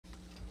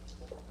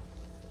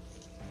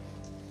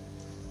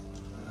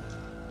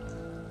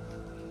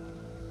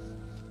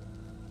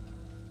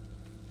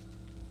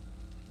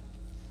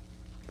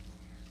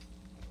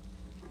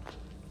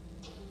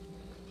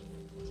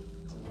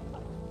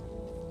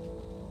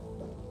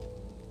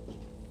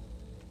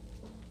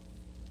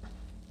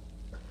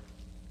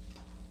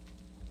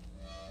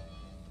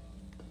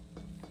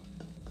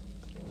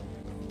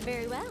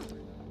Very well.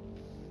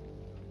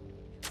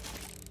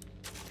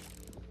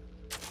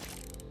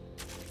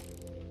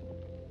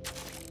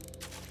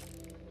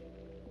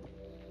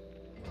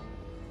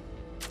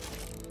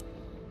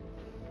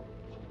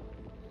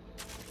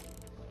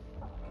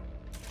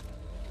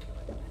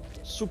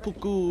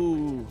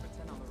 Seppuku.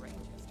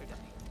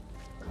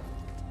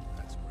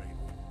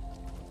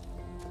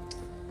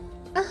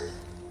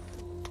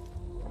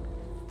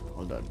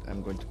 Hold on,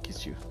 I'm going to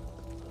kiss you.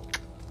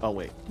 Oh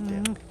wait,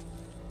 damn.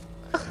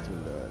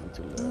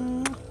 Too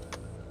low.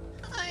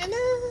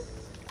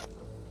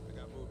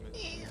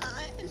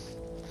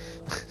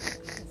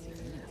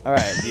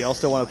 Alright, do y'all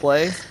still want to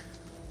play?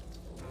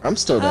 I'm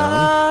still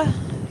down.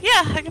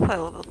 Yeah, I can play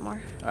a little bit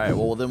more. Alright,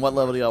 well then what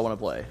level do y'all want to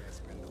play?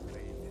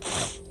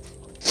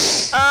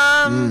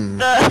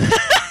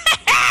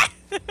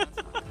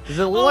 Does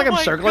it look like I'm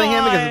circling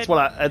him? Because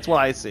it's what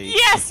I see.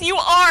 Yes, you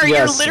are! Yes.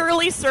 You're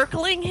literally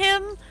circling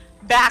him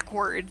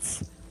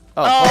backwards.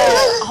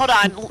 Oh, Hold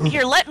on.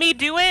 Here, let me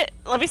do it.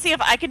 Let me see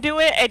if I can do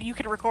it, and you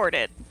can record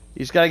it. you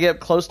just gotta get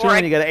close to him Or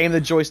and you gotta aim the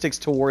joysticks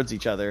towards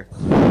each other.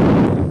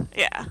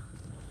 Yeah.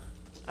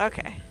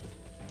 Okay.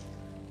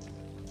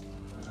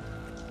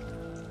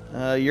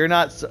 You're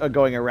not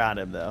going around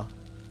him though.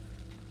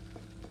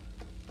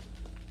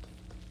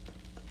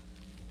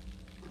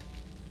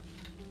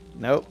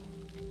 Nope.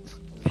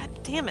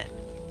 God damn it.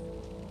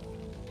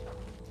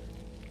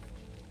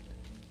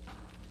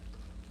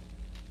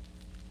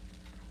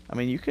 I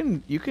mean, you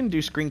can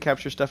do screen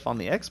capture stuff on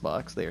the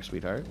Xbox there,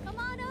 sweetheart. Come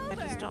on I over.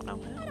 just don't know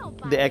I how. don't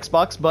The bite.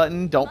 Xbox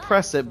button, don't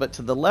press it, but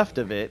to the left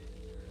of it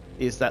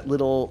is that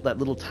little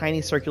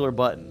tiny circular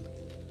button.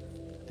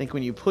 I think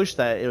when you push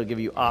that, it'll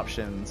give you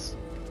options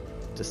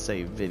to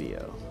save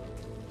video.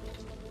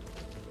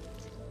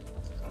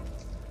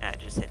 I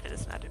just hit it.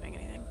 It's not doing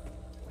anything.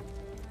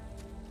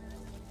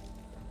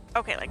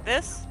 Okay, like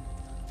this?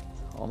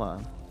 Hold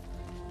on.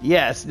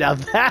 Yes, now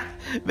that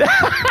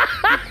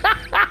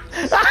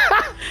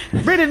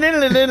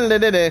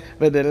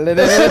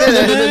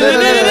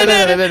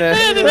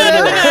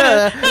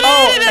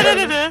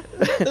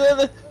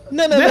oh.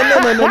 No no no no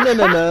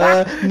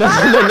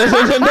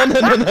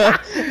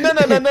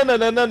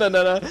no no no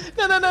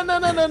no no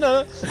no no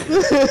no.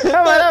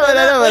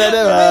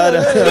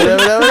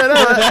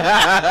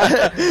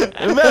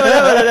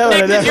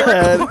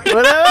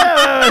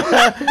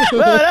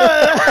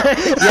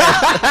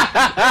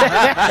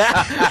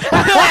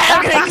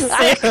 I'm getting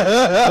sick.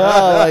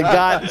 Oh my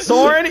god.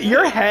 Soren,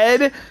 your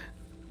head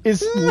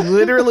is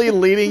literally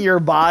leading your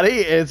body.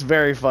 It's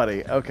very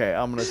funny. Okay,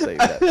 I'm gonna save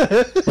that.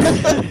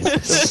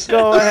 Just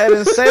go ahead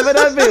and save it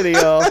on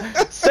video.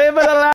 Save it alive.